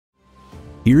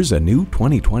Here's a new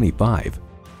 2025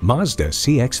 Mazda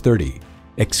CX-30.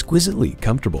 Exquisitely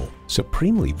comfortable,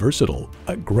 supremely versatile,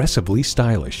 aggressively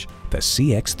stylish, the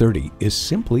CX-30 is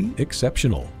simply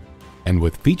exceptional. And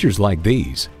with features like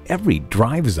these, every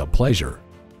drive is a pleasure.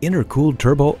 Intercooled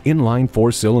turbo inline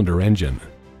 4-cylinder engine,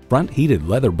 front heated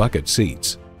leather bucket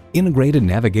seats, integrated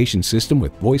navigation system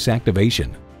with voice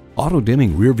activation,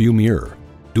 auto-dimming rearview mirror,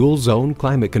 dual zone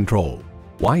climate control,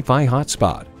 Wi-Fi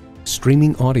hotspot,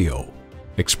 streaming audio,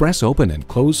 express open and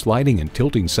closed sliding and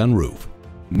tilting sunroof,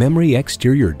 memory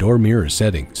exterior door mirror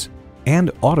settings,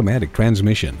 and automatic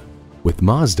transmission. With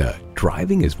Mazda,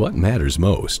 driving is what matters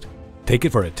most. Take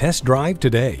it for a test drive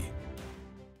today.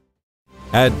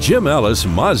 At Jim Ellis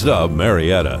Mazda of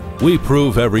Marietta, we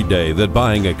prove every day that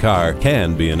buying a car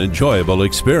can be an enjoyable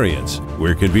experience.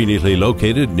 We're conveniently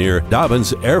located near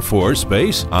Dobbins Air Force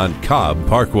Base on Cobb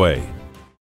Parkway.